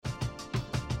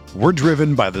We're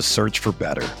driven by the search for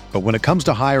better. But when it comes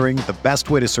to hiring, the best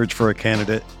way to search for a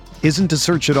candidate isn't to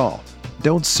search at all.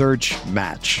 Don't search,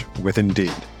 match with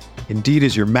Indeed. Indeed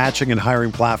is your matching and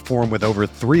hiring platform with over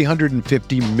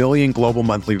 350 million global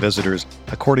monthly visitors,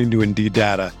 according to Indeed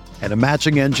data, and a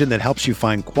matching engine that helps you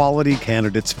find quality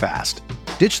candidates fast.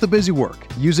 Ditch the busy work.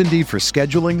 Use Indeed for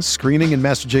scheduling, screening, and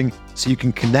messaging so you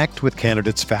can connect with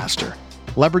candidates faster.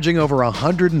 Leveraging over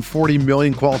 140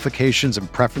 million qualifications and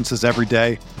preferences every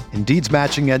day, Indeed's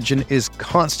matching engine is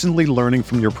constantly learning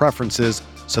from your preferences,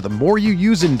 so the more you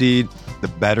use Indeed, the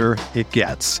better it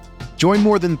gets. Join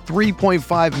more than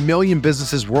 3.5 million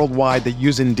businesses worldwide that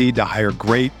use Indeed to hire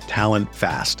great talent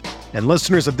fast. And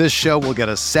listeners of this show will get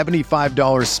a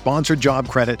 $75 sponsored job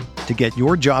credit to get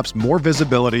your jobs more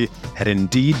visibility at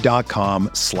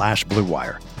Indeed.com/Blue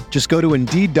Wire. Just go to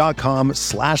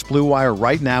Indeed.com/Blue Wire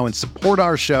right now and support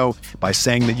our show by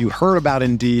saying that you heard about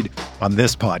Indeed on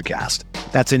this podcast.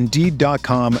 That's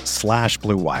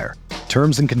Indeed.com/Blue Wire.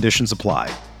 Terms and conditions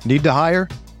apply. Need to hire?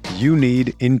 You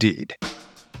need Indeed.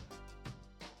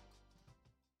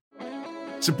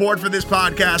 Support for this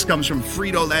podcast comes from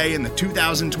Frito-Lay and the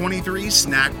 2023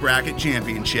 Snack Bracket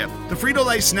Championship. The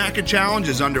Frito-Lay Snack Challenge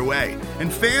is underway,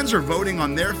 and fans are voting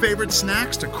on their favorite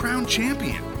snacks to crown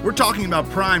champion. We're talking about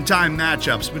prime-time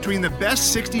matchups between the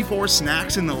best 64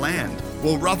 snacks in the land.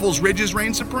 Will Ruffles Ridges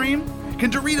reign supreme?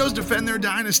 Can Doritos defend their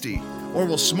dynasty? Or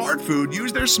will Smart Food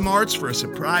use their smarts for a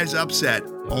surprise upset?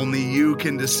 Only you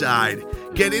can decide.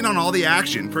 Get in on all the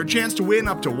action for a chance to win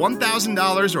up to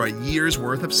 $1,000 or a year's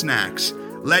worth of snacks.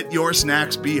 Let your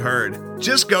snacks be heard.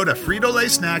 Just go to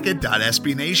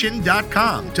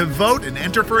fritolaysnacket.sbnation.com to vote and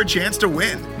enter for a chance to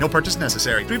win. No purchase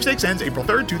necessary. Sweepstakes ends April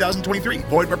 3rd, 2023.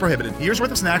 Void where prohibited. Year's worth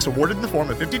of snacks awarded in the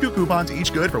form of 52 coupons,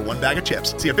 each good for one bag of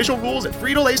chips. See official rules at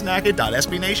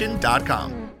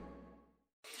fritolaysnacket.sbnation.com.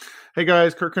 Hey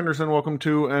guys, Kirk Henderson. Welcome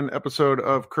to an episode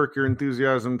of Kirk Your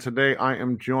Enthusiasm. Today I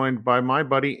am joined by my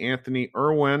buddy Anthony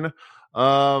Irwin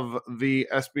of the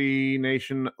SB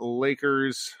Nation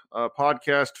Lakers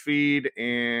podcast feed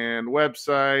and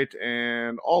website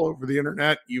and all over the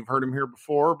internet. You've heard him here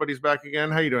before, but he's back again.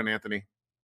 How you doing, Anthony?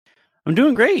 I'm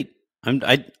doing great.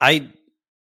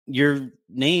 Your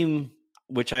name,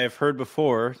 which I have heard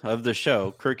before of the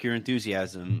show, Kirk Your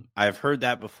Enthusiasm, I've heard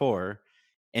that before,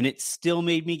 and it still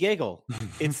made me giggle.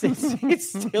 It's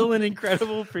still an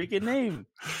incredible freaking name.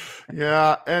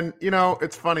 Yeah, and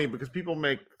it's funny because people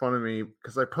make fun of me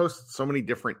because I post so many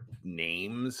different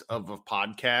names of a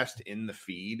podcast in the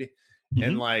feed,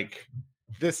 and like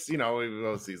this, we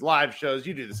host these live shows.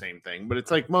 You do the same thing, but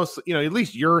it's like most, at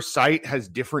least your site has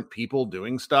different people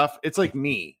doing stuff. It's like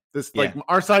me. Like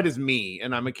our site is me,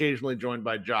 and I'm occasionally joined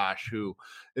by Josh, who,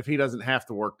 if he doesn't have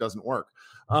to work, doesn't work.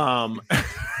 But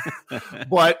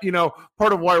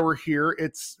part of why we're here,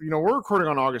 it's we're recording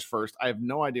on August 1st. I have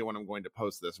no idea when I'm going to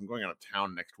post this. I'm going out of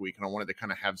town next week, and I wanted to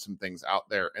kind of have some things out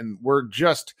there. And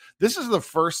this is the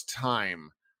first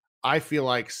time I feel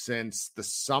like since the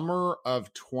summer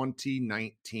of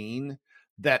 2019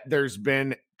 that there's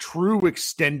been true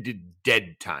extended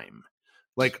dead time,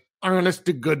 like honest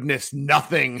to goodness,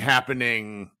 nothing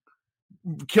happening,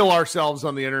 kill ourselves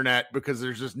on the internet because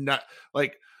there's just not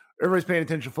like everybody's paying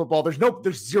attention to football. There's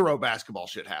zero basketball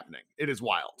shit happening. It is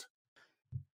wild.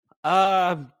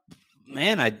 Man,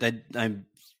 I'm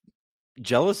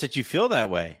jealous that you feel that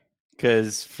way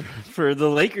because for the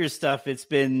Lakers stuff, it's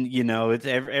been, it's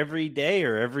every day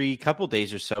or every couple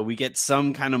days or so, we get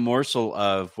some kind of morsel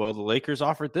of, well, the Lakers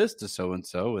offered this to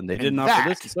so-and-so and they didn't offer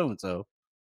this to so-and-so.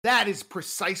 That is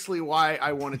precisely why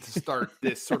I wanted to start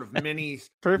this sort of mini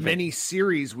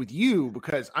series with you,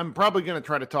 because I'm probably going to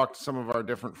try to talk to some of our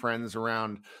different friends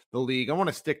around the league. I want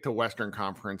to stick to Western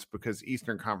Conference because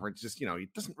Eastern Conference just,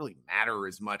 it doesn't really matter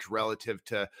as much relative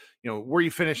to, where you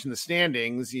finish in the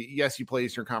standings. Yes, you play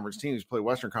Eastern Conference teams, you play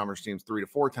Western Conference teams 3 to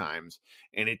 4 times,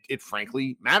 and it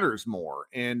frankly matters more.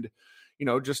 And,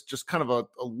 just kind of a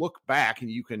look back, and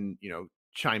you can,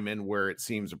 chime in where it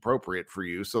seems appropriate for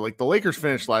you. So like the Lakers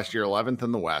finished last year 11th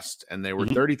in the West, and they were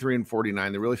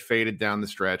 33-49. They really faded down the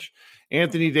stretch.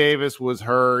 Anthony Davis was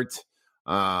hurt.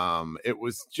 It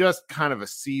was just kind of a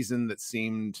season that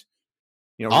seemed,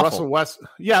 awful. Russell West.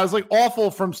 Yeah, it was like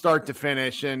awful from start to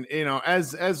finish. And,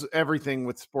 as everything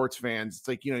with sports fans, it's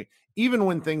like, even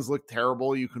when things look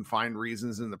terrible, you can find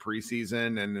reasons in the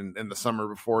preseason and in the summer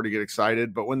before to get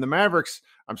excited. But when the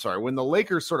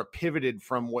Lakers sort of pivoted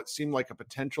from what seemed like a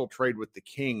potential trade with the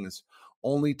Kings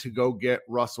only to go get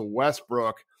Russell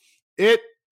Westbrook, it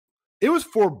it was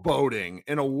foreboding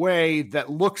in a way that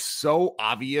looks so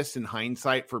obvious in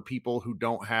hindsight for people who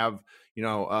don't have,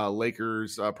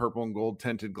 Lakers purple and gold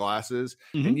tinted glasses.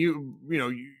 Mm-hmm. And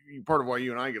you part of why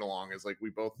you and I get along is like we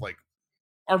both like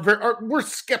we're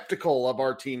skeptical of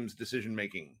our team's decision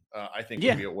making. I think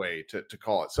would be a way to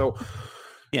call it. So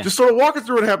just sort of walk us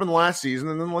through what happened last season,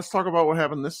 and then let's talk about what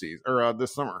happened this season or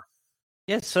this summer.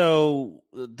 Yeah, so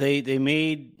they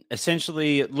made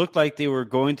essentially, it looked like they were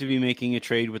going to be making a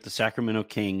trade with the Sacramento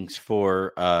Kings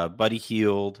for Buddy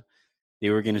Hield. They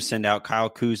were going to send out Kyle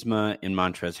Kuzma and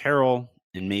Montrezl Harrell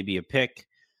and maybe a pick.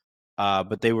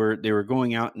 But they were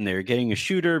going out and they were getting a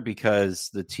shooter because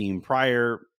the team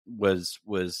prior was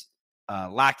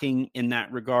lacking in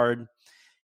that regard.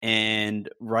 And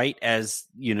right as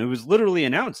it was literally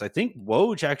announced, I think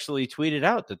Woj actually tweeted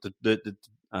out that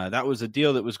that was a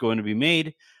deal that was going to be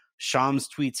made. Shams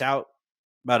tweets out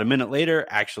about a minute later,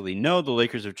 actually, no, the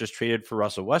Lakers have just traded for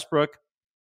Russell Westbrook.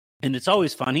 And it's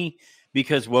always funny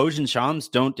because Woj and Shams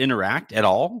don't interact at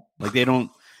all. Like they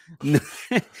don't.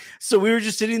 So we were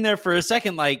just sitting there for a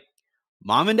second, like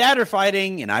mom and dad are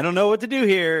fighting and I don't know what to do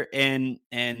here. And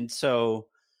so,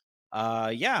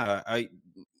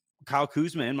 Kyle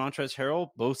Kuzma and Montrezl Harrell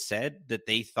both said that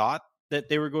they thought that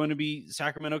they were going to be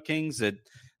Sacramento Kings, that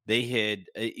they had,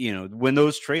 when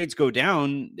those trades go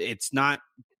down, it's not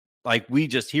like we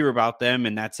just hear about them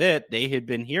and that's it. They had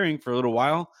been hearing for a little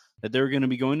while that they were going to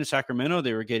be going to Sacramento.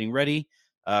 They were getting ready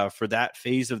for that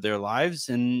phase of their lives.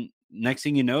 And next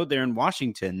thing you know, they're in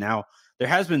Washington. Now, there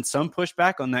has been some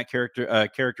pushback on that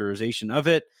characterization of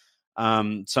it.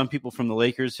 Some people from the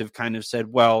Lakers have kind of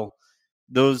said, well,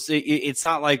 it's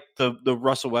not like the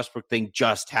Russell Westbrook thing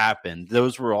just happened.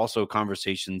 Those were also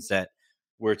conversations that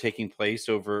were taking place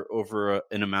over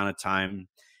an amount of time.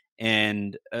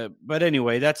 And but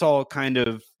anyway, that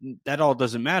all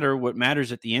doesn't matter. What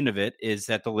matters at the end of it is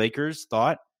that the Lakers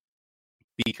thought,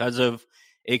 because of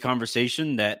a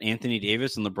conversation that Anthony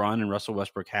Davis and LeBron and Russell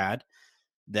Westbrook had,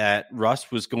 that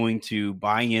Russ was going to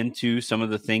buy into some of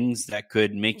the things that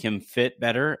could make him fit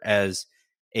better as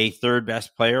a third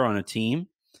best player on a team.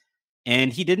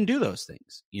 And he didn't do those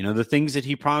things. The things that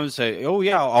he promised,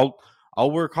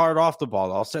 I'll work hard off the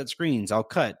ball. I'll set screens. I'll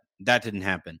cut. That didn't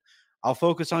happen. I'll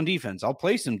focus on defense. I'll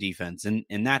play some defense.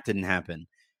 And that didn't happen.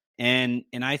 And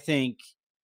I think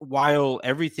while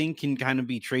everything can kind of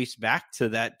be traced back to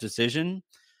that decision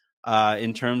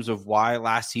in terms of why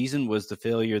last season was the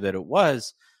failure that it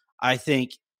was, I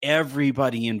think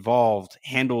everybody involved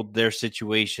handled their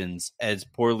situations as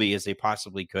poorly as they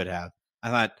possibly could have. I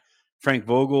thought Frank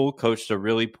Vogel coached a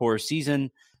really poor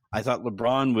season. I thought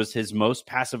LeBron was his most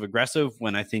passive aggressive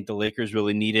when I think the Lakers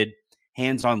really needed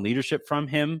hands-on leadership from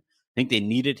him. I think they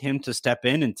needed him to step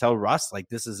in and tell Russ, like,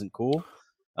 this isn't cool,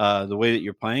 the way that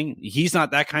you're playing. He's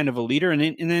not that kind of a leader. And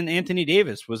then Anthony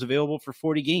Davis was available for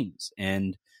 40 games.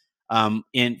 And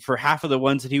for half of the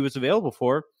ones that he was available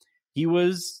for, he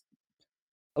was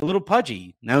a little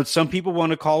pudgy. Now, some people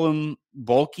want to call him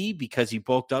bulky because he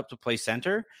bulked up to play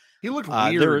center. He looked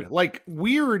weird. Like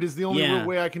weird is the only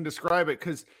way I can describe it,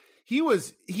 because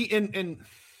and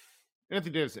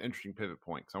Anthony Davis is an interesting pivot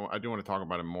point. So I do want to talk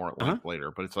about him more at length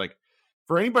later. But it's like,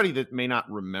 for anybody that may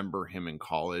not remember him in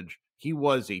college, he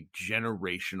was a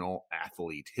generational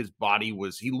athlete. His body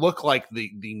he looked like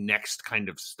the next kind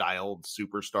of styled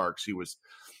superstar, because he was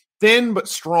thin but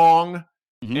strong.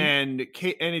 Mm-hmm. And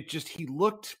he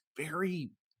looked very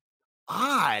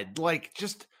odd, like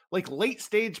late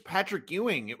stage Patrick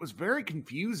Ewing. It was very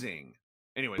confusing.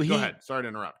 Anyways, go ahead. Sorry to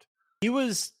interrupt.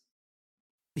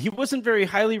 He wasn't very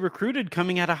highly recruited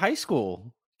coming out of high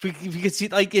school. Because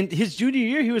like in his junior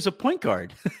year, he was a point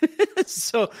guard.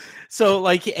 so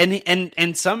like,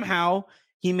 and somehow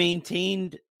he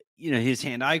maintained, his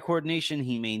hand-eye coordination.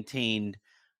 He maintained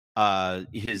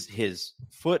his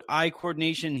foot-eye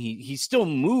coordination. He still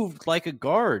moved like a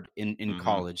guard in mm-hmm.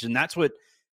 college. And that's what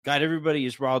got everybody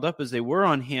as riled up as they were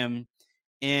on him.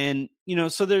 And,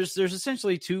 so there's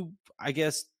essentially two, I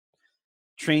guess,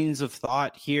 trains of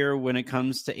thought here when it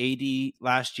comes to AD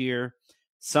last year.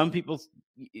 Some people,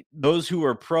 those who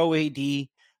are pro AD,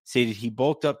 say that he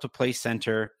bulked up to play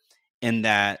center and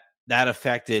that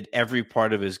affected every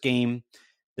part of his game.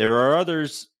 There are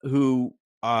others who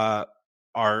are,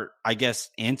 I guess,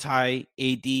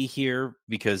 anti-AD here,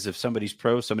 because if somebody's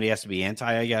pro, somebody has to be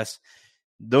anti, I guess.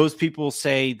 Those people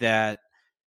say that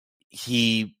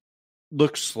he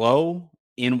looks slow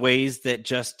in ways that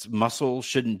just muscle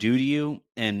shouldn't do to you,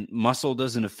 and muscle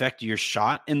doesn't affect your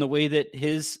shot in the way that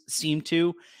his seemed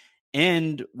to.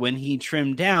 And when he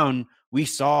trimmed down, we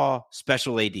saw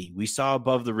special AD. We saw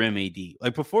above the rim AD.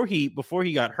 Like before he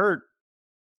got hurt,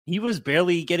 he was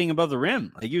barely getting above the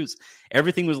rim. Like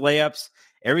everything was layups.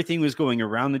 Everything was going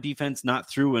around the defense, not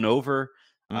through and over.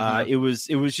 It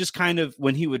was just kind of,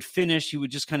 when he would finish, he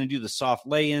would just kind of do the soft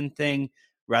lay-in thing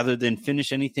rather than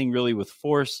finish anything really with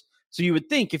force. So you would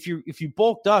think if you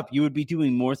bulked up, you would be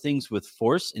doing more things with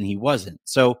force, and he wasn't.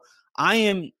 So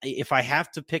if I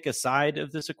have to pick a side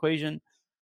of this equation,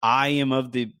 I am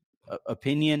of the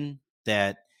opinion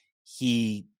that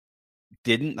he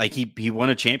didn't, like, he won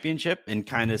a championship and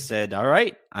kind of said, all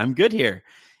right, I'm good here.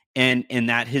 And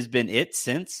that has been it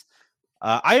since.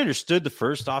 I understood the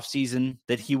first offseason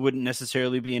that he wouldn't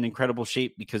necessarily be in incredible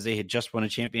shape because they had just won a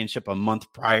championship a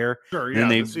month prior. Sure, yeah,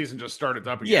 the season just started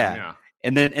up again. Yeah.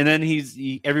 And then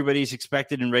everybody's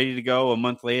expected and ready to go a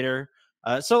month later.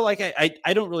 So like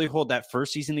I don't really hold that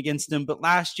first season against him, but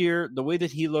last year, the way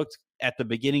that he looked at the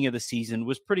beginning of the season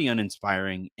was pretty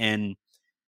uninspiring. And,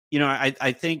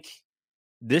 I think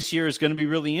this year is going to be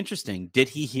really interesting. Did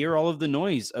he hear all of the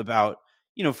noise about,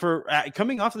 for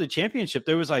coming off of the championship?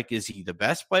 There was like, is he the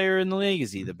best player in the league?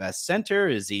 Is he the best center?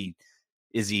 Is he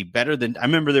better than, I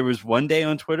remember there was one day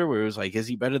on Twitter where it was like, is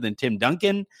he better than Tim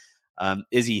Duncan?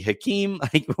 Is he Hakeem?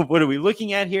 Like, what are we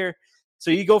looking at here?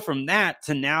 So you go from that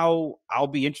to now, I'll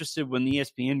be interested when the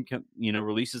ESPN,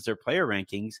 releases their player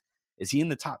rankings. Is he in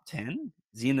the top 10?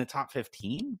 Is he in the top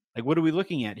 15? Like, what are we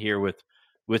looking at here with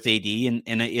AD? And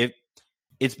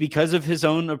it's because of his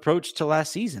own approach to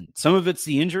last season. Some of it's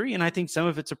the injury, and I think some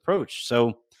of it's approach.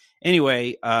 So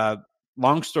anyway,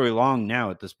 long story long now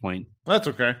at this point. That's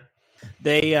okay.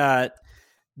 They,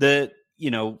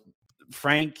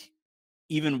 Frank,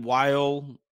 even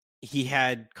while he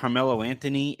had Carmelo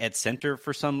Anthony at center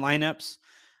for some lineups,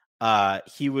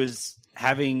 he was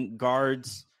having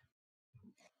guards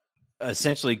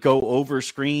essentially go over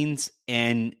screens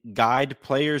and guide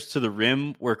players to the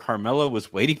rim where Carmelo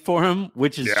was waiting for him,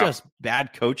 which is just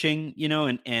bad coaching,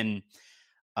 and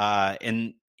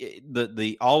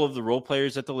the all of the role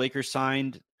players that the Lakers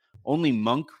signed, only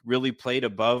Monk really played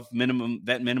above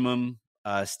vet minimum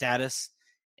status,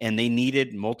 and they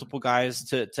needed multiple guys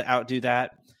to outdo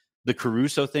that. The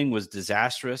Caruso thing was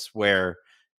disastrous, where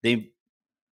they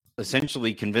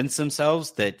essentially convinced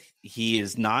themselves that he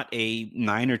is not a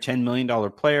 $9 or $10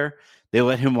 million player. They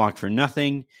let him walk for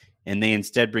nothing, and they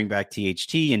instead bring back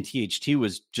THT, and THT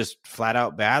was just flat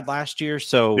out bad last year.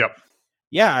 So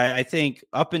I think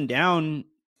up and down,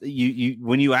 you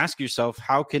when you ask yourself,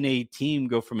 how can a team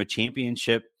go from a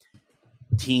championship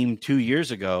team 2 years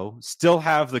ago, still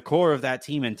have the core of that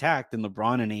team intact in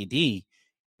LeBron and AD,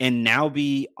 and now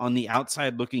be on the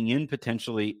outside looking in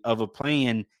potentially of a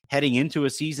play-in heading into a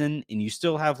season, and you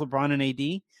still have LeBron and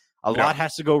AD? A lot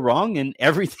has to go wrong, and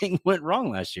everything went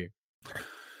wrong last year.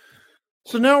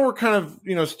 So now we're kind of,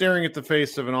 staring at the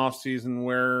face of an offseason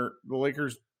where the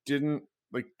Lakers they don't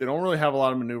really have a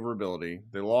lot of maneuverability.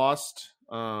 They lost,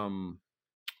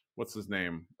 what's his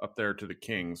name, up there to the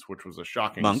Kings, which was a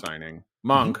shocking signing.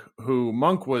 Monk, who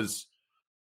Monk was,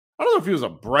 I don't know if he was a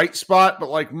bright spot, but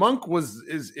like Monk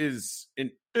is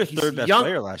third best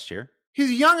player last year. He's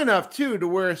young enough too to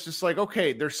where it's just like,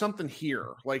 okay, there's something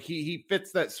here. Like he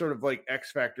fits that sort of like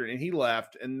X factor, and he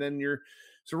left. And then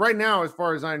so right now, as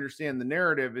far as I understand, the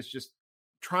narrative is just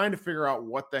trying to figure out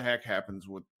what the heck happens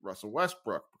with Russell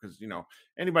Westbrook, because,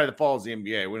 anybody that follows the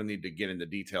NBA, we don't need to get into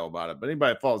detail about it, but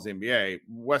anybody that follows the NBA,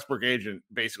 Westbrook agent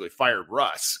basically fired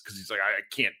Russ because he's like, I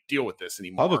can't deal with this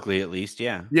anymore. Publicly, at least.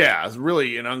 Yeah. Yeah. It's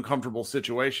really an uncomfortable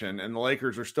situation. And the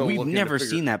Lakers are still, we've never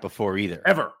seen that before either.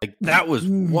 Ever. Like, that was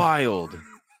wild.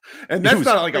 And that's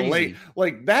not like crazy.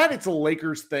 It's a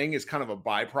Lakers thing, is kind of a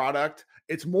byproduct.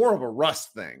 It's more of a Russ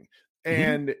thing.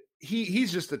 And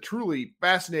he's just a truly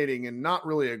fascinating and not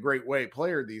really a great way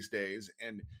player these days.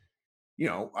 And,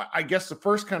 I guess the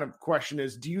first kind of question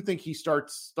is, do you think he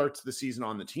starts the season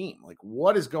on the team? Like,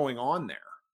 what is going on there?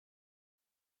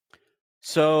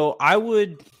 So I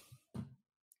would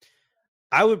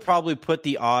probably put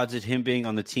the odds at him being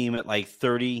on the team at like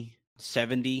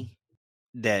 30-70.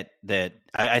 That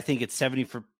I think it's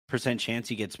 70% chance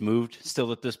he gets moved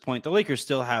still at this point. The Lakers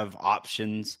still have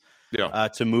options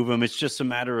to move him. It's just a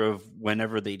matter of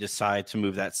whenever they decide to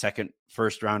move that second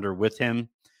first rounder with him.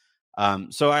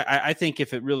 So I think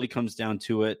if it really comes down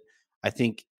to it, I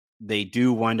think they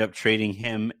do wind up trading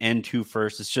him and 2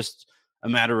 firsts. It's just a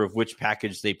matter of which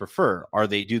package they prefer.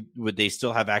 Would they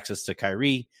still have access to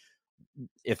Kyrie?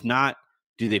 If not,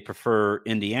 do they prefer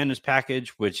Indiana's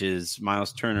package, which is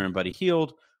Miles Turner and Buddy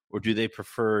Hield, or do they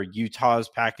prefer Utah's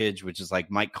package, which is like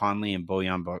Mike Conley and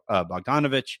Bojan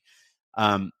Bogdanovic?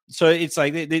 So it's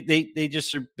like they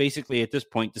just are basically at this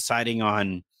point deciding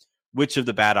on which of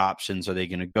the bad options are they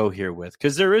going to go here with?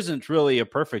 Because there isn't really a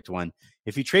perfect one.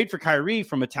 If you trade for Kyrie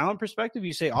from a talent perspective,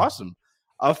 you say, awesome.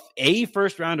 A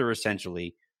first rounder,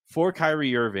 essentially, for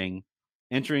Kyrie Irving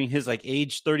entering his like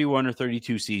age 31 or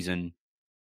 32 season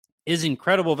is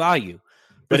incredible value.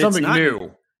 But it's something not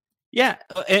new. Yeah.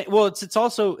 Well, it's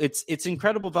also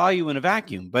incredible value in a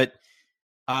vacuum. But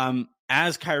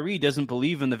as Kyrie doesn't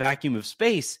believe in the vacuum of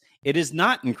space, it is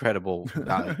not incredible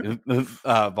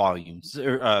value.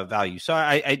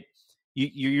 So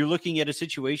you're looking at a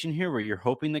situation here where you're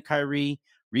hoping that Kyrie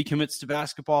recommits to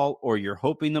basketball, or you're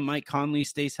hoping that Mike Conley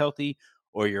stays healthy,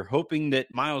 or you're hoping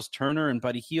that Miles Turner and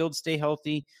Buddy Hield stay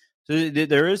healthy. So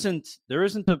there isn't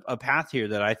a path here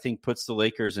that I think puts the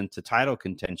Lakers into title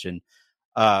contention,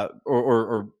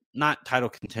 or not title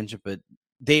contention, but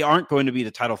they aren't going to be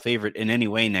the title favorite in any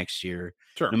way next year,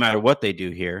 no matter what they do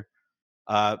here.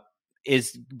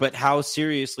 But how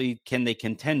seriously can they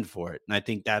contend for it? And I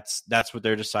think that's what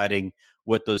they're deciding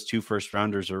what those 2 first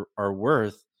rounders are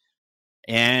worth.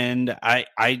 And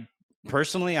I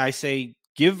personally, I say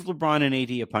give LeBron and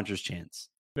AD a puncher's chance.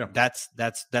 Yeah,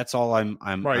 that's all I'm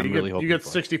really hoping. You get for.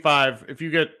 65 if you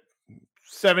get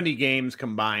 70 games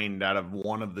combined out of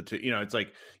one of the two. It's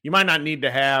like you might not need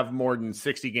to have more than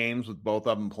 60 games with both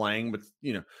of them playing, but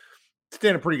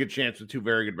stand a pretty good chance with 2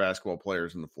 very good basketball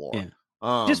players in the floor. Yeah.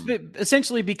 Just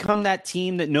essentially become that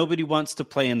team that nobody wants to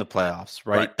play in the playoffs,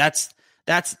 right? That's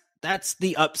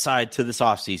the upside to this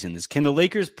offseason is, can the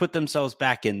Lakers put themselves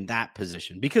back in that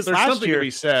position? Because there's something to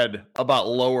be said about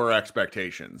lower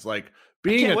expectations, like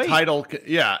being a title.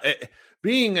 Yeah.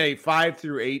 Being a 5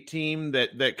 through 8 team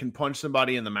that can punch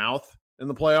somebody in the mouth in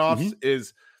the playoffs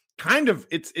is kind of,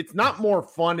 it's not more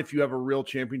fun if you have a real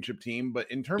championship team,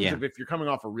 but in terms of if you're coming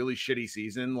off a really shitty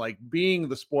season, like being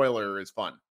the spoiler is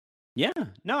fun. Yeah,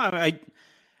 no,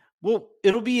 well,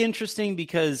 it'll be interesting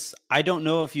because I don't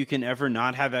know if you can ever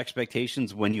not have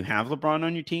expectations when you have LeBron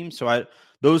on your team. So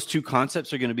those two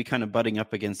concepts are going to be kind of butting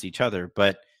up against each other.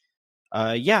 But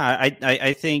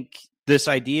I think this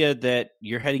idea that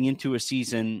you're heading into a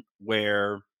season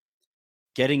where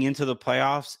getting into the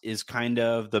playoffs is kind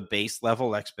of the base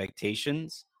level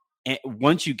expectations. And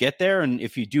once you get there, and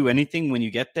if you do anything when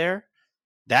you get there,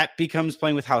 that becomes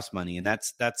playing with house money. And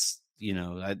that's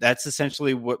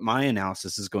essentially what my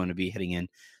analysis is going to be heading in.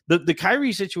 The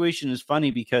Kyrie situation is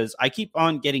funny because I keep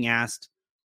on getting asked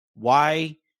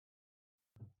why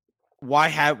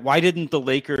didn't the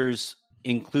Lakers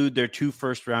include their 2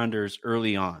 first rounders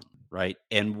early on, right?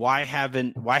 And why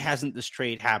hasn't this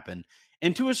trade happened?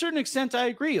 And to a certain extent, I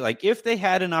agree. Like if they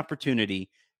had an opportunity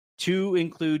to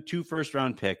include 2 first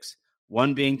round picks,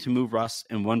 one being to move Russ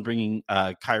and one bringing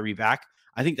Kyrie back,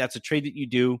 I think that's a trade that you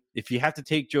do. If you have to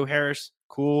take Joe Harris,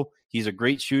 cool. He's a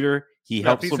great shooter. He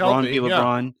helps LeBron be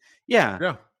LeBron.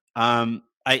 Yeah.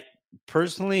 I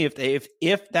personally,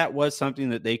 if that was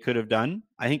something that they could have done,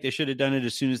 I think they should have done it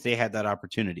as soon as they had that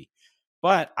opportunity.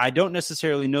 But I don't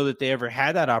necessarily know that they ever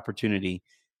had that opportunity,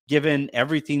 given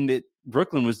everything that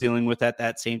Brooklyn was dealing with at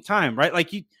that same time, right?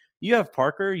 Like you have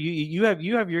Parker, you have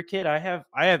your kid. I have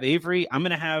Avery. I'm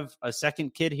going to have a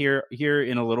second kid here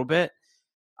in a little bit.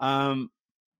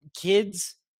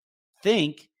 Kids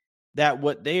think that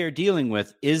what they are dealing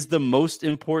with is the most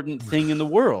important thing in the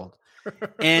world.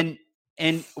 And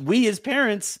we as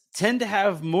parents tend to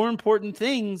have more important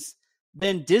things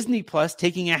than Disney Plus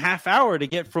taking a half hour to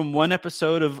get from one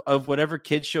episode of whatever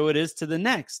kids show it is to the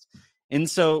next. And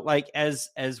so like,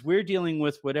 as we're dealing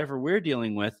with whatever we're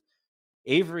dealing with,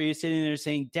 Avery is sitting there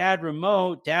saying, Dad,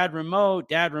 remote, Dad, remote,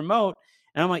 Dad, remote.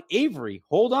 And I'm like, Avery,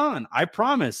 hold on. I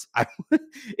promise.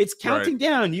 It's counting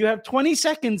down. You have 20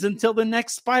 seconds until the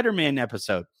next Spider-Man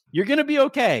episode. You're going to be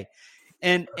okay.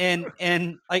 And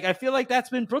like, I feel like that's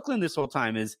been Brooklyn this whole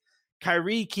time is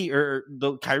Kyrie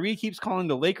keeps calling,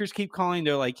 the Lakers keep calling.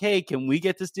 They're like, hey, can we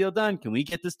get this deal done? Can we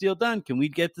get this deal done? Can we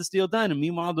get this deal done? And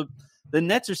meanwhile, the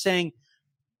Nets are saying,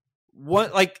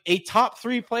 what, like a top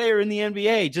 3 player in the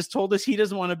NBA just told us he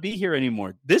doesn't want to be here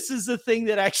anymore. This is the thing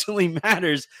that actually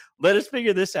matters. Let us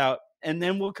figure this out. And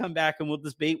then we'll come back and we'll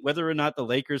debate whether or not the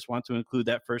Lakers want to include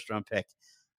that first round pick,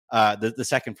 the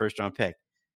second first round pick.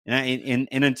 And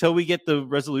until we get the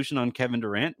resolution on Kevin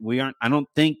Durant, I don't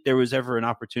think there was ever an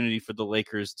opportunity for the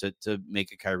Lakers to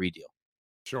make a Kyrie deal.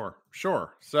 Sure.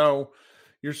 So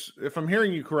if I'm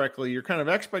hearing you correctly, your kind of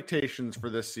expectations for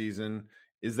this season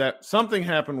is that something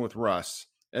happened with Russ,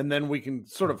 and then we can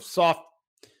sort of soft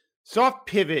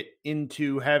pivot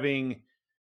into having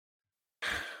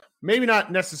maybe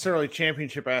not necessarily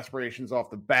championship aspirations off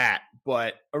the bat,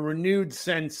 but a renewed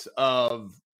sense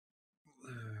of,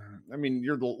 I mean,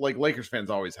 you're like Lakers fans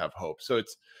always have hope. So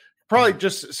it's probably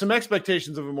just some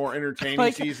expectations of a more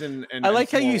entertaining season. And I like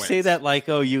how you wins. say that, like,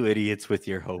 oh, you idiots with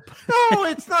your hope. No,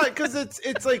 it's not, because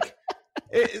it's like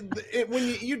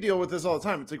when you deal with this all the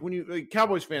time. It's like when you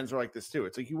Cowboys fans are like this too.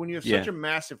 It's like when you have such a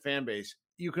massive fan base,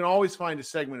 you can always find a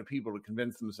segment of people to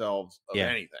convince themselves of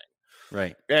anything.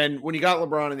 Right. And when you got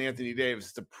LeBron and Anthony Davis,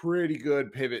 it's a pretty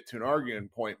good pivot to an arguing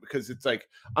point, because it's like,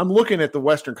 I'm looking at the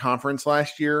Western Conference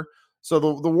last year. So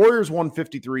the Warriors won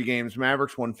 53 games,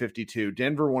 Mavericks won 52,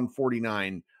 Denver won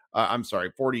 49.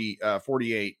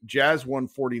 48. Jazz won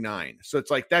 49. So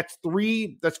it's like, that's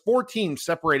 4 teams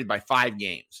separated by 5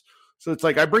 games. So it's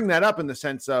like, I bring that up in the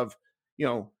sense of,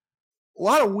 a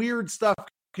lot of weird stuff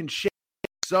can shake.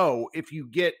 So if you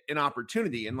get an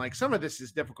opportunity, and like some of this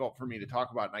is difficult for me to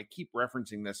talk about, and I keep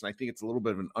referencing this, and I think it's a little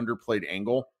bit of an underplayed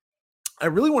angle. I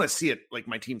really want to see it like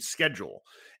my team's schedule.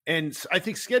 And I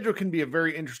think schedule can be a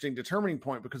very interesting determining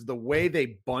point, because the way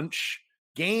they bunch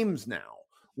games now,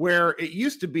 where it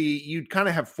used to be you'd kind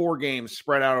of have 4 games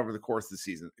spread out over the course of the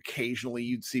season. Occasionally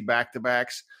you'd see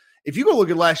back-to-backs. If you go look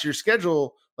at last year's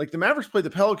schedule, like the Mavericks played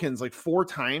the Pelicans like 4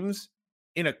 times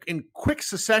in quick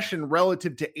succession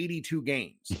relative to 82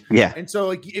 games. Yeah. And so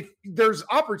like if there's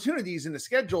opportunities in the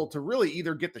schedule to really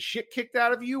either get the shit kicked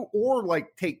out of you or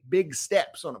like take big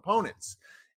steps on opponents.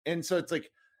 And so it's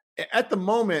like at the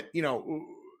moment,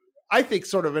 I think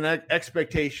sort of an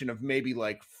expectation of maybe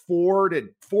like 4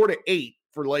 to 8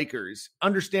 for Lakers,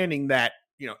 understanding that,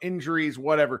 injuries,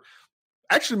 whatever,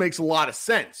 actually makes a lot of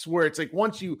sense, where it's like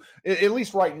once you, at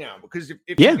least right now, because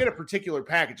if you get a particular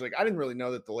package, like I didn't really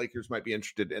know that the Lakers might be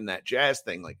interested in that Jazz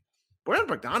thing. Like Bojan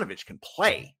Bogdanović can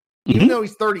play, even though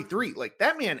he's 33. Like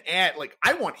that man,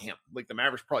 I want him. Like the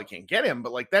Mavericks probably can't get him,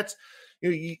 but like that's,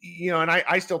 and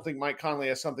I still think Mike Conley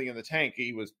has something in the tank.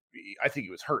 I think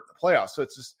he was hurt in the playoffs. So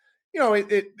it's just,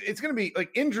 it's going to be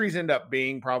like injuries end up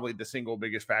being probably the single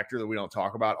biggest factor that we don't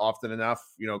talk about often enough.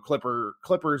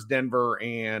 Clippers, Denver,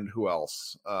 and who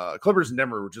else? Clippers and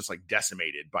Denver were just like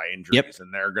decimated by injuries,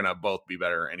 and they're going to both be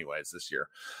better anyways this year.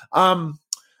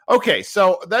 Okay,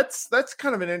 so that's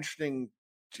kind of an interesting,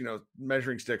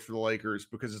 measuring stick for the Lakers,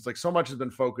 because it's like so much has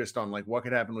been focused on like what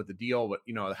could happen with the deal, but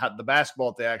the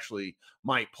basketball that they actually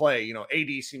might play.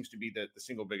 AD seems to be the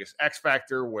single biggest X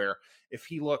factor, where if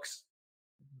he looks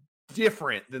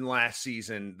different than last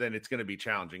season, then it's going to be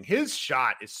challenging. His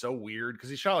shot is so weird, because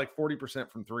he shot like 40%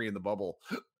 from 3 in the bubble,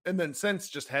 and then since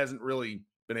just hasn't really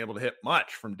been able to hit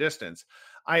much from distance.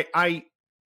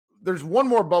 There's one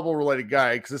more bubble related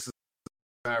guy, because this is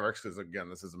Mavericks, because again,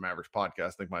 this is a Mavericks podcast.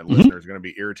 I think my listeners are going to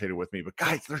be irritated with me, but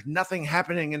guys, there's nothing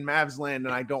happening in Mavs land,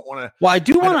 and I don't want to. Well, I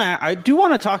do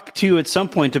want to talk to you at some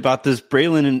point about this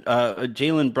Braylon and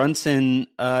Jalen Brunson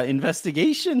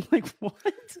investigation. Like what?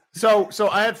 So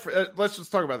I had. Let's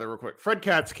just talk about that real quick. Fred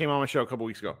Katz came on my show a couple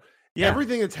weeks ago. Yeah.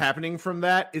 Everything that's happening from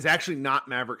that is actually not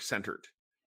Mavericks centered.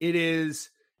 It is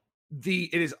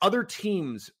other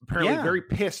teams apparently very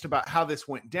pissed about how this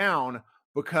went down,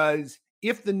 because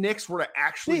if the Knicks were to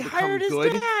actually become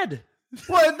good, dad.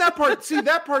 Well, that part's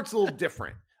a little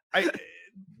different.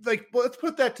 Let's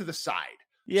put that to the side.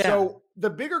 Yeah. So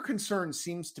the bigger concern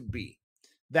seems to be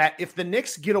that if the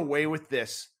Knicks get away with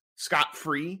this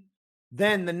scot-free,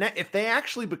 then if they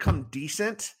actually become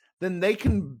decent, then they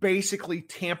can basically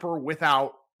tamper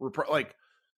without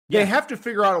they have to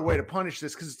figure out a way to punish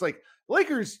this, because it's like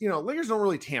Lakers don't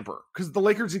really tamper, because the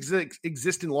Lakers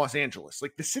exist in Los Angeles.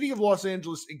 Like the city of Los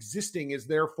Angeles existing is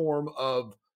their form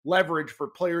of leverage for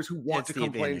players who want to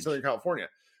come play in Southern California.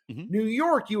 Mm-hmm. New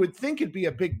York, you would think it'd be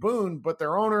a big boon, but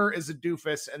their owner is a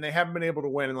doofus, and they haven't been able to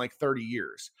win in like 30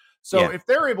 years. So if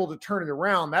they're able to turn it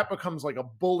around, that becomes like a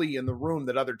bully in the room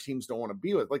that other teams don't want to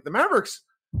be with. Like the Mavericks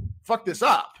fuck this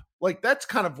up. Like that's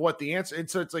kind of what the answer. And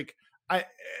so it's like,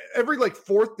 every like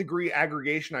 4th degree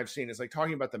aggregation I've seen is like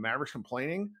talking about the Mavericks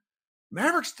complaining.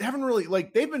 Mavericks haven't really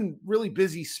they've been really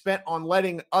busy spent on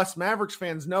letting us Mavericks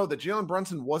fans know that Jalen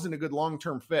Brunson wasn't a good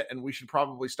long-term fit, and we should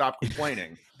probably stop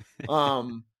complaining.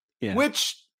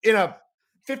 Which in a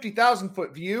 50,000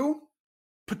 foot view,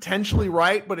 potentially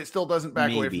right, but it still doesn't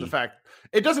back away from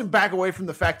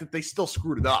the fact that they still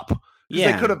screwed it up.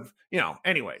 They could have,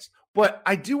 anyways. But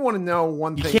I do want to know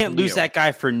one thing. You can't lose that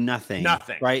guy for nothing.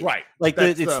 Right? Like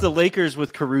it's the Lakers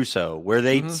with Caruso, where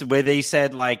they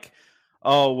said like,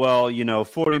 oh, well,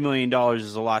 $40 million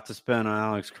is a lot to spend on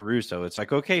Alex Caruso. It's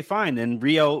like, okay, fine. Then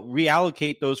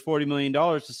reallocate those $40 million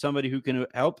to somebody who can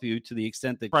help you to the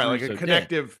extent that Caruso like a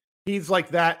connective. Did. He's like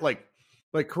that. Like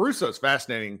Caruso's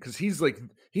fascinating, because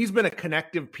he's been a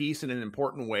connective piece in an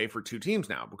important way for 2 teams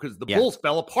now, because the Bulls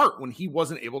fell apart when he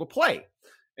wasn't able to play.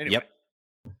 Anyway.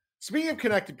 Speaking of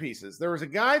connected pieces, there was a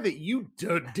guy that you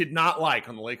did not like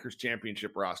on the Lakers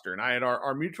championship roster. And I had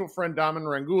our mutual friend Daman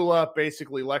Rangula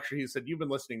basically lecture. He said, you've been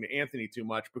listening to Anthony too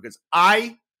much, because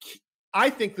I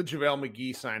think the JaVale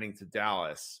McGee signing to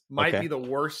Dallas might be the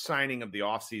worst signing of the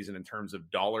offseason in terms of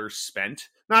dollars spent.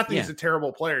 Not that he's a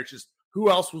terrible player. It's just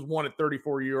who else was wanted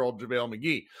 34-year-old JaVale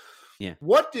McGee. Yeah.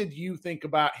 What did you think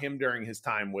about him during his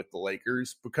time with the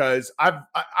Lakers? Because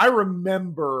I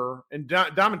remember, and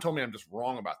Daman told me I'm just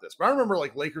wrong about this, but I remember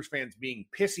like Lakers fans being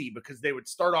pissy because they would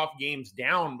start off games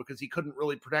down because he couldn't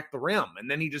really protect the rim, and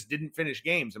then he just didn't finish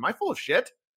games. Am I full of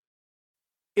shit?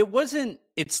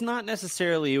 It's not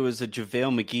necessarily it was a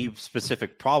JaVale McGee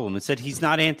specific problem. It's that he's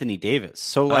not Anthony Davis.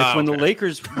 So like when the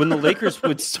Lakers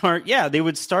would start, they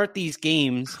would start these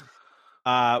games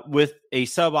with a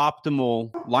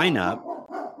suboptimal lineup,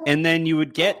 and then you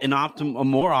would get a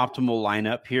more optimal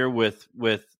lineup here with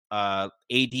AD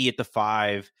at the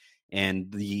 5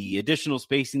 and the additional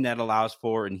spacing that allows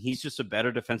for, and he's just a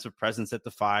better defensive presence at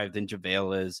the 5 than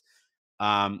JaVale is.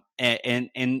 And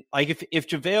like if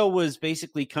JaVale was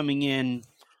basically coming in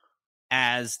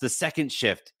as the second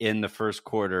shift in the first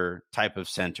quarter type of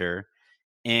center,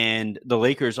 and the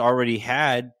Lakers already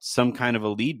had some kind of a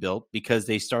lead built because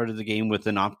they started the game with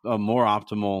a more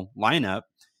optimal lineup,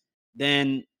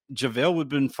 then JaVale would have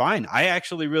been fine. I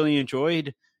actually really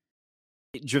enjoyed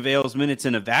JaVale's minutes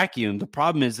in a vacuum. The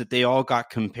problem is that they all got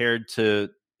compared to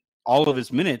all of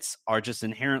his minutes are just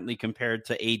inherently compared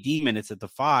to AD minutes at the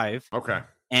 5. Okay.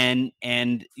 And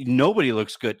nobody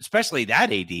looks good, especially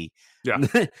that AD. Yeah.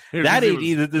 That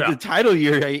AD, the title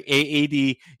year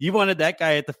AD, you wanted that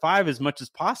guy at the 5 as much as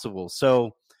possible.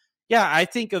 So, yeah, I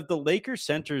think of the Lakers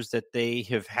centers that they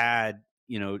have had,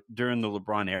 during the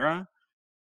LeBron era,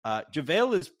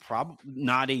 JaVale is probably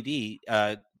not AD.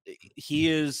 He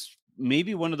is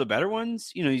maybe one of the better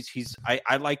ones.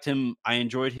 I liked him. I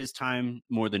enjoyed his time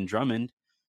more than Drummond.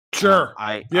 Sure.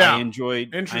 I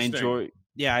enjoyed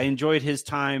his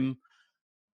time.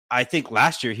 I think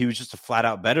last year he was just a flat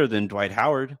out better than Dwight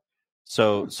Howard.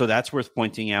 So that's worth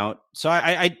pointing out. So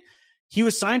he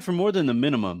was signed for more than the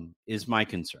minimum is my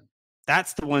concern.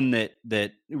 That's the one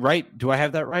that right. Do I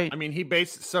have that right? I mean,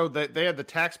 they had the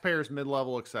taxpayers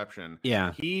mid-level exception.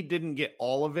 Yeah. He didn't get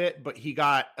all of it, but he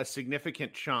got a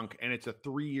significant chunk, and it's a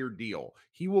 3-year deal.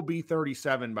 He will be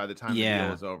 37 by the time the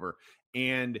deal is over.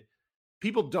 And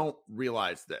people don't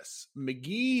realize this.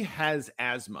 McGee has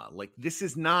asthma. Like, this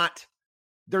is not,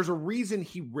 there's a reason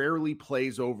he rarely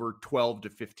plays over 12 to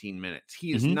 15 minutes.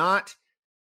 He is not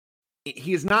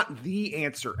the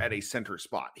answer at a center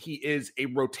spot. He is a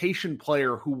rotation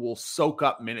player who will soak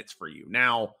up minutes for you.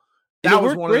 Now, that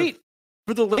was great.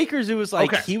 For the Lakers, it was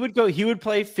like he would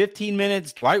play 15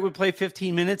 minutes, Dwight would play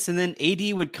 15 minutes, and then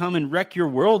AD would come and wreck your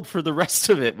world for the rest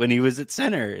of it when he was at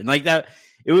center. And like that,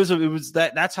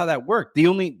 that's how that worked.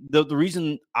 The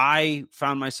reason I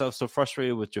found myself so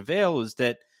frustrated with JaVale is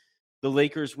that the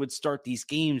Lakers would start these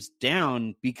games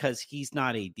down because he's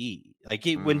not AD. Like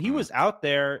when he was out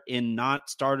there in not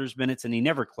starters minutes, and he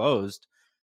never closed.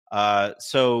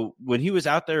 So when he was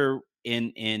out there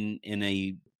in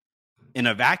a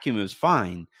vacuum, it was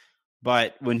fine.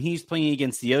 But when he's playing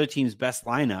against the other team's best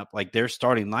lineup, like their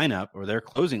starting lineup or their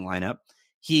closing lineup,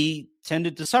 he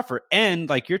tended to suffer. And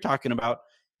like you're talking about,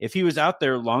 if he was out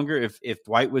there longer, if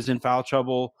Dwight was in foul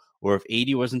trouble or if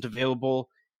AD wasn't available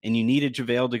and you needed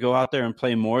JaVale to go out there and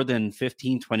play more than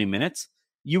 15, 20 minutes,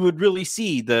 you would really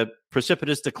see the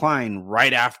precipitous decline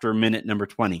right after minute number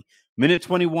 20. Minute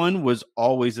 21 was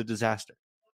always a disaster.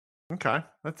 Okay,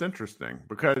 that's interesting,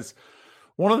 because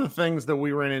one of the things that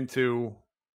we ran into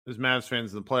as Mavs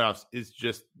fans in the playoffs is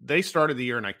just they started the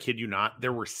year, and I kid you not,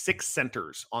 there were 6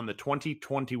 centers on the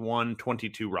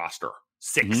 2021-22 roster.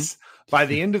 6. By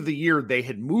the end of the year, they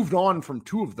had moved on from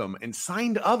 2 of them and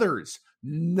signed others.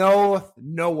 No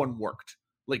one worked.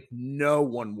 Like, no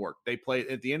one worked. They played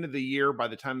at the end of the year. By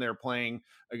the time they were playing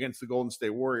against the Golden State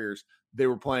Warriors, they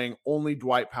were playing only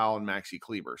Dwight Powell and Maxi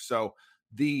Kleber. So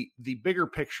the bigger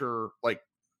picture, like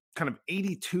kind of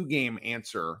 82 game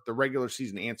answer, the regular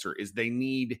season answer is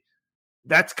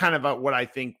that's kind of what I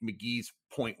think McGee's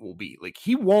point will be. Like,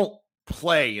 he won't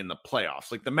play in the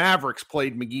playoffs. Like, the Mavericks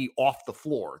played McGee off the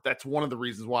floor. That's one of the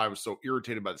reasons why I was so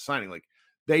irritated by the signing. Like,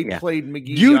 they played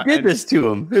McGee. You did this to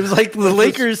him. It was like the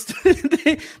Lakers.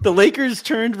 The Lakers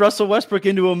turned Russell Westbrook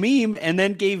into a meme and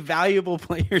then gave valuable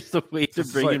players the way to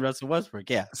bring in Russell Westbrook.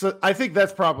 Yeah. So I think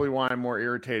that's probably why I'm more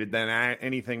irritated than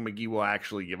anything McGee will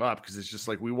actually give up, because it's just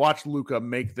like we watched Luka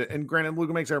and granted,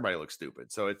 Luka makes everybody look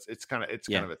stupid. So it's kind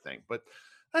of a thing. But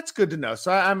that's good to know.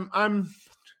 So I'm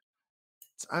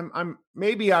I'm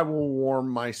maybe I will warm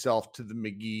myself to the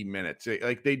McGee minutes.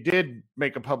 Like they did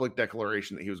make a public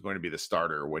declaration that he was going to be the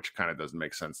starter, which kind of doesn't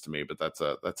make sense to me, but that's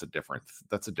a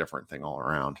different thing all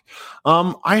around.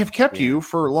 I have kept you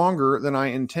for longer than I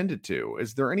intended to.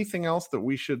 Is there anything else that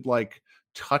we should like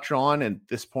touch on at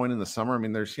this point in the summer? I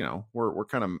mean, there's, we're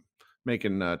kind of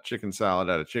making chicken salad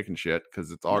out of chicken shit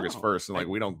because it's August 1st and like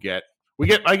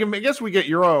I guess we get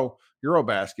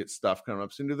Eurobasket stuff coming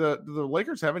up soon. Do the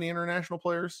Lakers have any international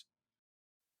players?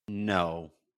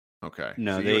 No. Okay.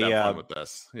 No, so they have fun with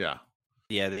this. Yeah.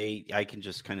 Yeah, I can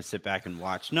just kind of sit back and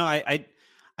watch. No, I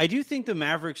do think the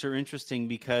Mavericks are interesting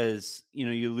because,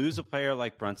 you lose a player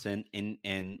like Brunson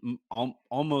and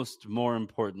almost more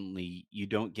importantly, you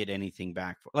don't get anything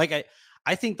back for. Like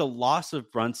I think the loss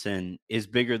of Brunson is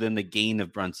bigger than the gain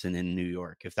of Brunson in New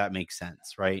York, if that makes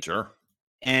sense, right? Sure.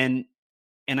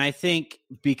 And I think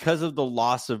because of the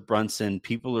loss of Brunson,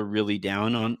 people are really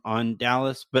down on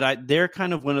Dallas. But they're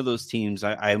kind of one of those teams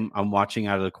I'm watching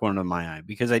out of the corner of my eye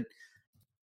because I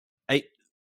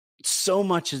so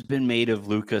much has been made of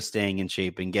Luka staying in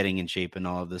shape and getting in shape and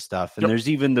all of this stuff. And there's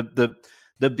even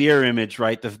the beer image,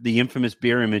 right? The infamous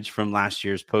beer image from last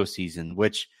year's postseason,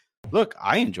 which look,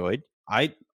 I enjoyed.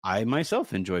 I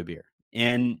myself enjoy beer,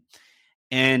 and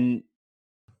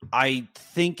I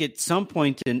think at some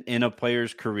point in a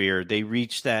player's career, they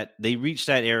reach that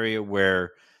area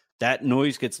where that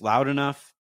noise gets loud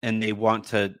enough and they want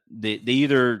to, they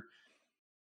either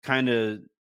kind of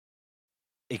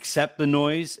accept the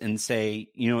noise and say,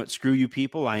 what, screw you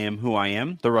people, I am who I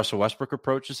am, the Russell Westbrook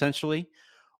approach essentially,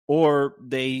 or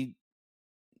they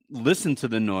listen to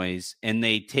the noise and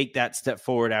they take that step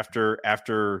forward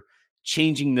after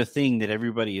changing the thing that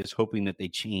everybody is hoping that they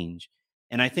change.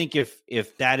 And I think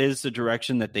if that is the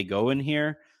direction that they go in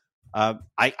here,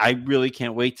 I really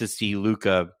can't wait to see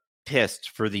Luka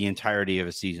pissed for the entirety of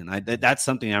a season. That's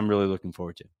something I'm really looking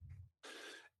forward to.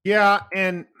 Yeah,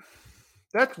 and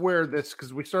that's where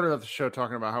because we started off the show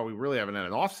talking about how we really haven't had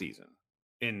an off season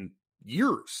in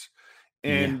years.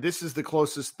 And this is the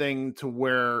closest thing to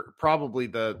where probably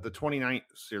the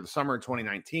summer of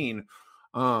 2019,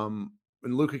 when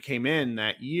Luka came in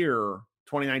that year,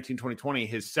 2019, 2020,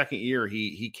 his second year,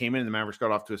 he came in and the Mavericks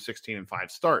got off to a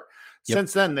 16-5 start. Yep.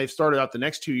 Since then, they've started out the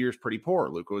next 2 years pretty poor.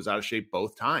 Luka was out of shape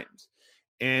both times.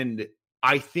 And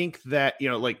I think that,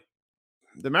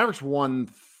 the Mavericks won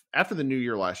after the new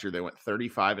year last year, they went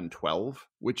 35-12,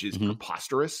 which is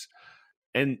preposterous.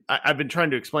 And I've been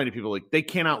trying to explain to people, like, they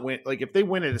cannot win. Like, if they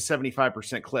win at a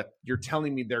 75% clip, you're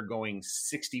telling me they're going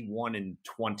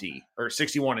 61-20 or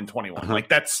 61-21. Like,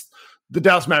 that's the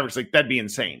Dallas Mavericks. Like, that'd be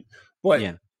insane.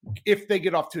 But if they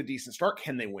get off to a decent start,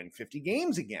 can they win 50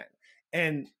 games again?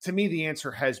 And to me, the answer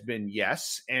has been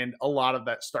yes. And a lot of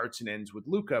that starts and ends with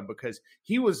Luka because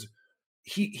he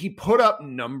put up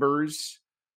numbers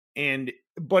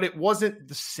but it wasn't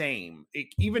the same.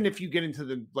 Even if you get into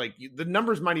the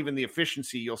numbers, might even the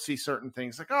efficiency, you'll see certain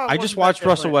things like, I just watched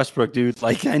Russell Westbrook, dude.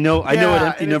 Like I know what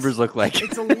empty numbers look like.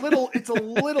 It's a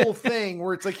little thing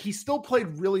where it's like he still played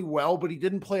really well, but he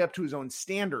didn't play up to his own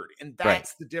standard, and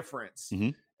that's the difference. Mm-hmm.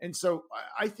 And so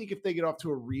I think if they get off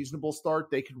to a reasonable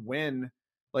start, they could win.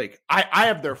 Like I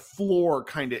have their floor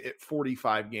kind of at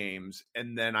 45 games,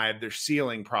 and then I have their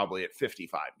ceiling probably at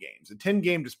 55 games. A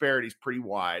 10-game disparity is pretty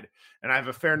wide, and I have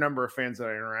a fair number of fans that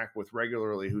I interact with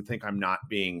regularly who think I'm not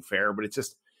being fair, but it's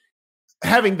just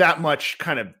having that much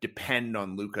kind of depend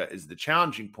on Luka is the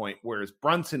challenging point, whereas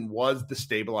Brunson was the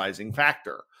stabilizing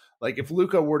factor. Like if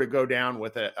Luka were to go down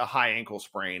with a high ankle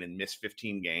sprain and miss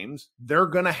 15 games, they're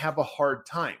going to have a hard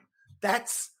time.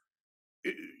 That's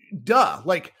duh.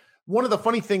 Like, one of the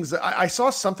funny things, I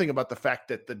saw something about the fact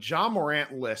that the Ja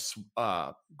Morant-less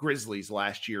Grizzlies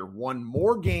last year won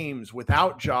more games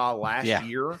without Ja last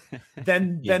year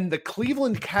than the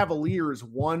Cleveland Cavaliers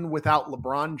won without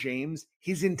LeBron James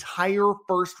his entire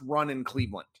first run in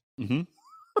Cleveland. Mm-hmm.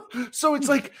 So it's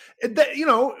like,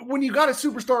 when you got a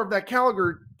superstar of that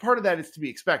caliber, part of that is to be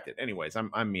expected. Anyways,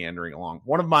 I'm meandering along.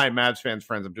 One of my Mavs fans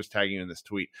friends, I'm just tagging you in this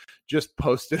tweet, just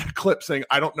posted a clip saying,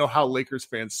 I don't know how Lakers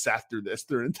fans sat through this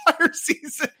their entire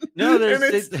season. No,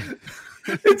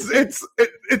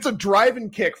 it's a drive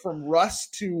and kick from Russ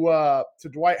to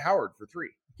Dwight Howard for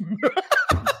three.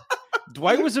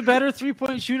 Dwight was a better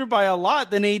 3-point shooter by a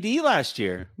lot than AD last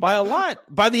year. By a lot.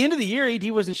 By the end of the year, AD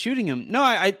wasn't shooting him. No,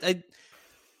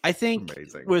 I think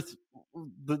amazing. With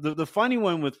the funny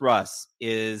one with Russ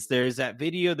is there's that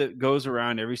video that goes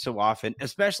around every so often,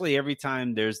 especially every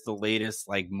time there's the latest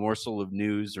morsel of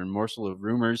news or morsel of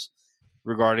rumors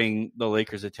regarding the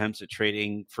Lakers' attempts at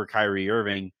trading for Kyrie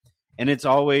Irving. And it's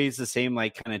always the same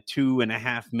kind of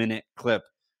 2.5 minute clip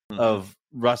of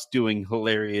Russ doing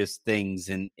hilarious things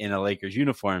in a Lakers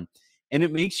uniform. And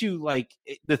it makes you like,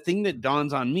 the thing that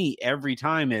dawns on me every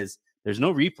time is there's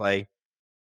no replay.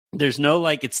 There's no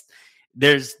like,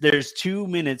 there's 2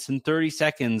 minutes and 30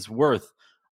 seconds worth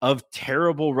of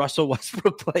terrible Russell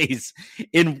Westbrook plays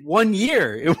in 1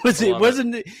 year.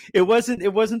 It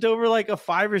wasn't over like a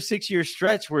 5 or 6 year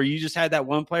stretch where you just had that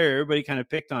one player everybody kind of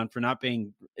picked on for not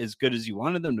being as good as you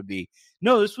wanted them to be.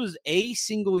 No, this was a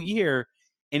single year,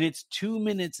 and it's 2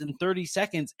 minutes and 30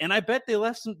 seconds. And I bet there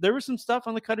was some stuff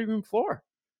on the cutting room floor.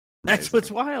 That's what's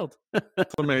wild.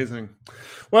 It's amazing.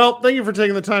 Well, thank you for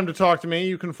taking the time to talk to me.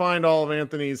 You can find all of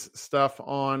Anthony's stuff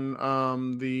on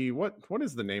what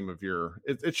is the name of your?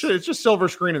 It's just Silver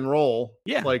Screen and Roll.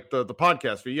 Yeah, like the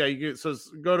podcast feed. Yeah, you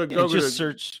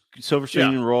search Silver Screen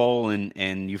and Roll,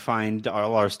 and you find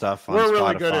all our stuff on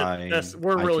Spotify.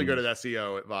 We're really good at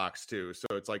SEO at Vox too. So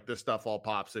it's like this stuff all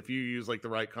pops. If you use like the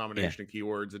right combination of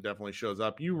keywords, it definitely shows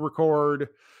up. You record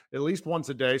at least once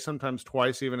a day, sometimes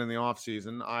twice, even in the off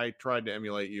season. I tried to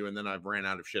emulate you, and then I've ran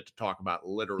out of shit to talk about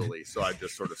literally, so I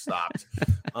just sort of stopped.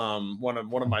 One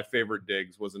of my favorite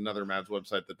digs was another Mavs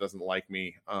website that doesn't like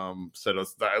me. Said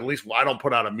at least I don't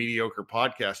put out a mediocre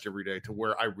podcast every day, to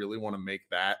where I really want to make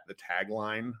that the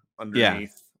tagline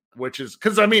underneath, which is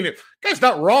because I mean, guy's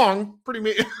not wrong, pretty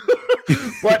me.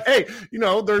 But hey,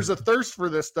 there's a thirst for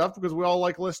this stuff because we all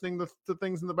like listening to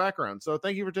things in the background. So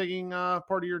thank you for taking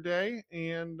part of your day,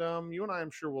 and you and I,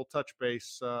 I'm sure we'll touch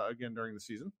base again during the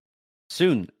season.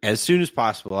 As soon as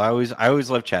possible. I always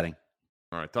love chatting.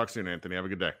 All right, talk soon, Anthony. Have a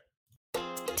good day.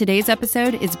 Today's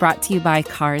episode is brought to you by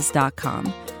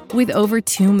Cars.com. With over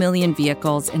 2 million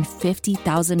vehicles and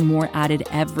 50,000 more added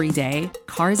every day,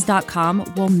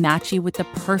 Cars.com will match you with the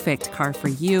perfect car for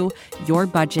you, your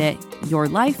budget, your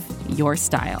life, your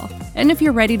style. And if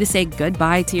you're ready to say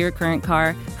goodbye to your current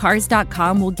car,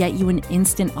 Cars.com will get you an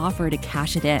instant offer to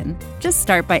cash it in. Just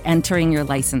start by entering your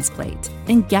license plate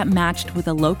and get matched with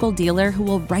a local dealer who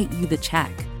will write you the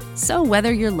check. So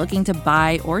whether you're looking to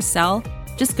buy or sell,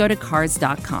 just go to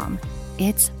Cars.com.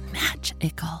 It's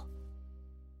magical.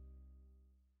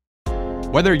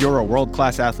 Whether you're a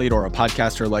world-class athlete or a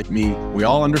podcaster like me, we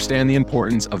all understand the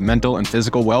importance of mental and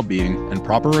physical well-being and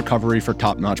proper recovery for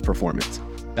top-notch performance.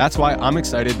 That's why I'm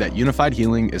excited that Unified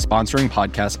Healing is sponsoring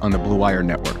podcasts on the Blue Wire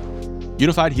Network.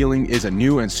 Unified Healing is a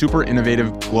new and super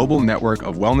innovative global network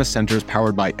of wellness centers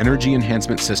powered by Energy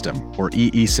Enhancement System, or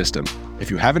EE System.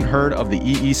 If you haven't heard of the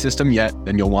EE System yet,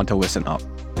 then you'll want to listen up.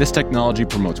 This technology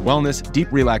promotes wellness,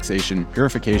 deep relaxation,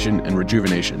 purification, and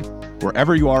rejuvenation.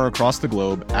 Wherever you are across the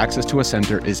globe, access to a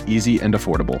center is easy and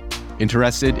affordable.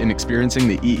 Interested in experiencing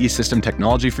the EE System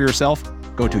technology for yourself?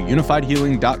 Go to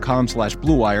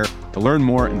unifiedhealing.com/bluewire to learn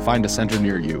more and find a center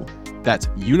near you. That's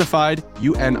unified,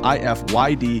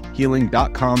 UNIFYD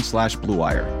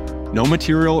healing.com/bluewire. No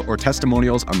material or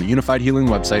testimonials on the Unified Healing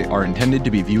website are intended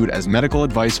to be viewed as medical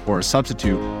advice or a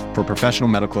substitute for professional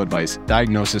medical advice,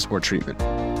 diagnosis, or treatment.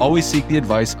 Always seek the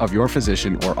advice of your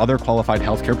physician or other qualified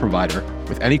healthcare provider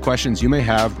with any questions you may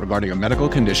have regarding a medical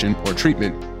condition or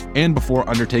treatment, and before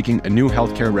undertaking a new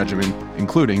healthcare regimen,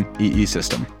 including EE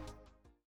System.